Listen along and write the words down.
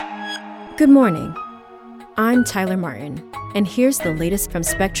Good morning. I'm Tyler Martin, and here's the latest from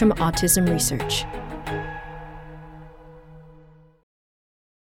Spectrum Autism Research.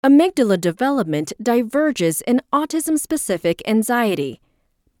 Amygdala development diverges in autism-specific anxiety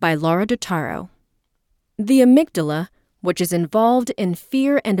by Laura Dotaro. The amygdala, which is involved in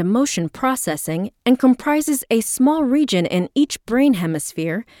fear and emotion processing and comprises a small region in each brain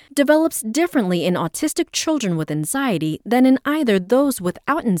hemisphere, develops differently in autistic children with anxiety than in either those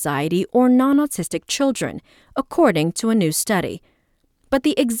without anxiety or non-autistic children, according to a new study. But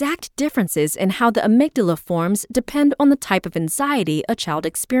the exact differences in how the amygdala forms depend on the type of anxiety a child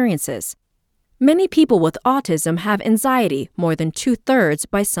experiences. Many people with autism have anxiety, more than 2/3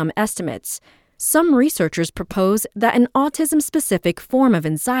 by some estimates. Some researchers propose that an autism-specific form of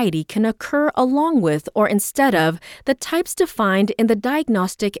anxiety can occur along with or instead of the types defined in the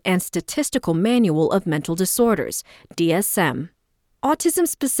Diagnostic and Statistical Manual of Mental Disorders, DSM.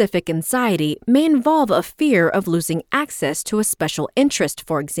 Autism-specific anxiety may involve a fear of losing access to a special interest,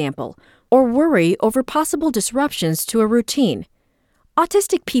 for example, or worry over possible disruptions to a routine.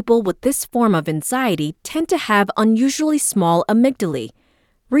 Autistic people with this form of anxiety tend to have unusually small amygdalae.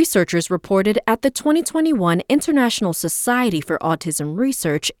 Researchers reported at the 2021 International Society for Autism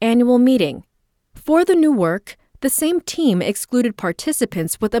Research annual meeting. For the new work, the same team excluded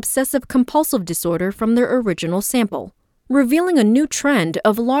participants with obsessive-compulsive disorder from their original sample, revealing a new trend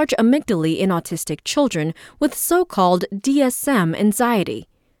of large amygdalae in autistic children with so-called DSM anxiety.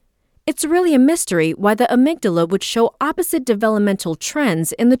 It's really a mystery why the amygdala would show opposite developmental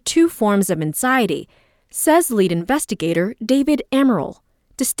trends in the two forms of anxiety, says lead investigator David Amaral,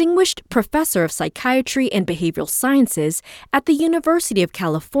 Distinguished Professor of Psychiatry and Behavioral Sciences at the University of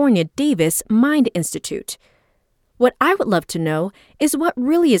California Davis Mind Institute. What I would love to know is what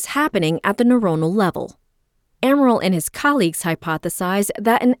really is happening at the neuronal level. Amaral and his colleagues hypothesize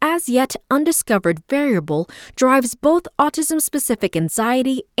that an as-yet undiscovered variable drives both autism-specific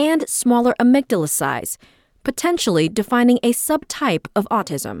anxiety and smaller amygdala size, potentially defining a subtype of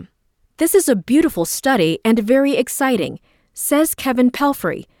autism. This is a beautiful study and very exciting, says Kevin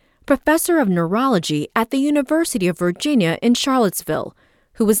Pelfrey, professor of neurology at the University of Virginia in Charlottesville,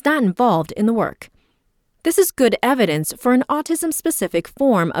 who was not involved in the work. This is good evidence for an autism-specific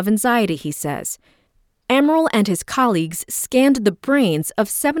form of anxiety, he says. Amaral and his colleagues scanned the brains of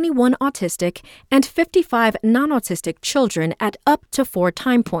 71 autistic and 55 non-autistic children at up to 4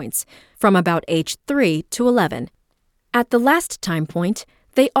 time points, from about age 3 to 11. At the last time point,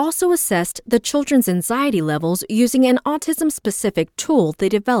 they also assessed the children's anxiety levels using an autism-specific tool they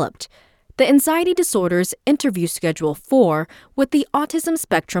developed, the Anxiety Disorders Interview Schedule 4 with the Autism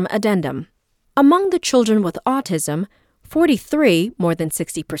Spectrum Addendum. Among the children with autism, 43, more than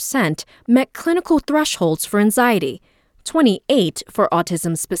 60%, met clinical thresholds for anxiety, 28 for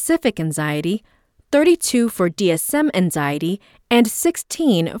autism-specific anxiety, 32 for DSM anxiety, and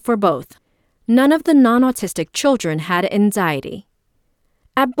 16 for both. None of the non-autistic children had anxiety.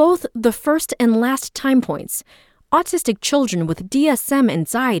 At both the first and last time points, autistic children with DSM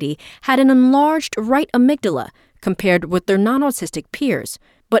anxiety had an enlarged right amygdala compared with their non-autistic peers,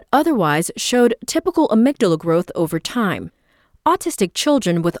 but otherwise showed typical amygdala growth over time. Autistic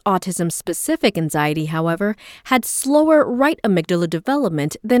children with autism-specific anxiety, however, had slower right amygdala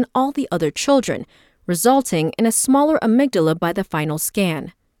development than all the other children, resulting in a smaller amygdala by the final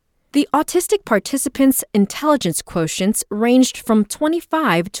scan. The autistic participants' intelligence quotients ranged from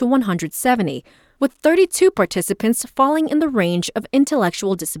 25 to 170, with 32 participants falling in the range of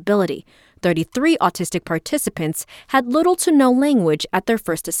intellectual disability. 33 autistic participants had little to no language at their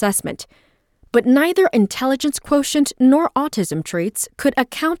first assessment. But neither intelligence quotient nor autism traits could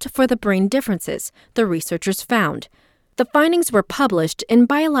account for the brain differences, the researchers found. The findings were published in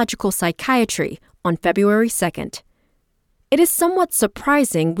Biological Psychiatry on February 2nd. It is somewhat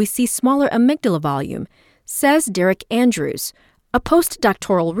surprising we see smaller amygdala volume, says Derek Andrews, a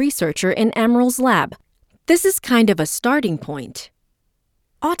postdoctoral researcher in Amaral's lab. This is kind of a starting point.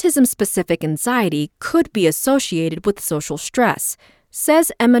 Autism-specific anxiety could be associated with social stress, says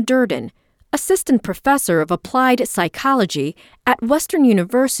Emma Durden, assistant professor of applied psychology at Western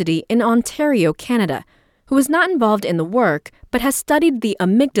University in Ontario, Canada, who is not involved in the work but has studied the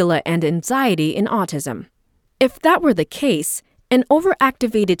amygdala and anxiety in autism. If that were the case, an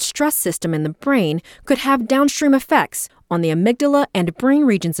overactivated stress system in the brain could have downstream effects on the amygdala and brain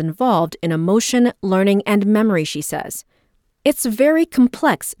regions involved in emotion, learning, and memory, she says. It's very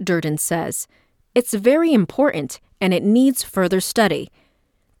complex, Durden says. It's very important, and it needs further study.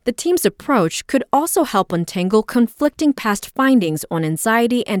 The team's approach could also help untangle conflicting past findings on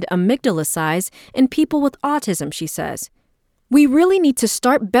anxiety and amygdala size in people with autism, she says. We really need to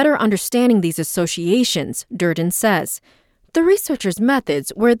start better understanding these associations, Durden says. The researchers'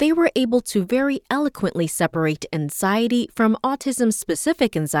 methods, where they were able to very eloquently separate anxiety from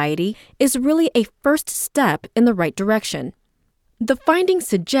autism-specific anxiety, is really a first step in the right direction. The findings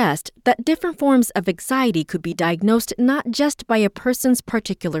suggest that different forms of anxiety could be diagnosed not just by a person's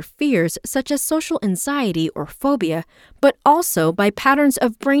particular fears, such as social anxiety or phobia, but also by patterns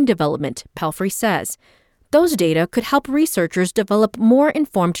of brain development, Pelfrey says. Those data could help researchers develop more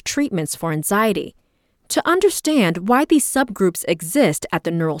informed treatments for anxiety. To understand why these subgroups exist at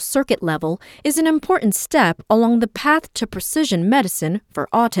the neural circuit level is an important step along the path to precision medicine for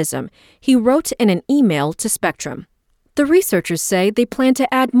autism, he wrote in an email to Spectrum. The researchers say they plan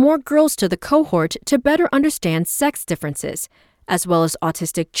to add more girls to the cohort to better understand sex differences, as well as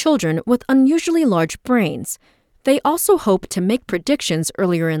autistic children with unusually large brains. They also hope to make predictions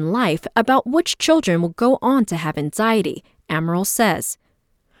earlier in life about which children will go on to have anxiety, Amaral says.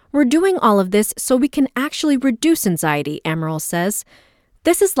 We're doing all of this so we can actually reduce anxiety, Amaral says.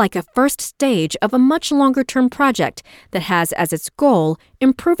 This is like a first stage of a much longer-term project that has as its goal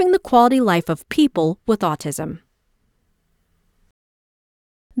improving the quality life of people with autism.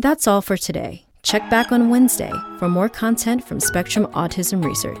 That's all for today. Check back on Wednesday for more content from Spectrum Autism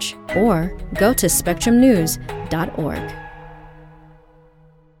Research, or go to spectrumnews.org.